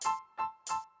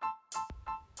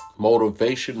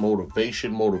Motivation,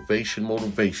 motivation, motivation,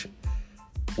 motivation.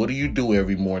 What do you do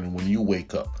every morning when you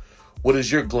wake up? What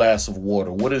is your glass of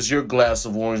water? What is your glass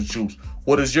of orange juice?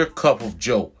 What is your cup of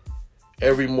Joe?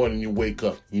 Every morning you wake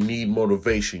up, you need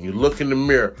motivation. You look in the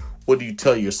mirror. What do you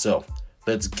tell yourself?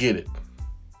 Let's get it.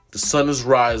 The sun is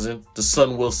rising. The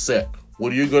sun will set.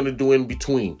 What are you going to do in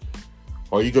between?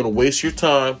 Are you going to waste your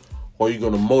time, or are you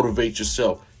going to motivate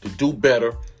yourself to do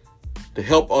better, to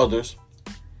help others,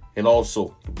 and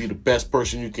also to be the best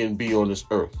person you can be on this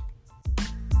earth?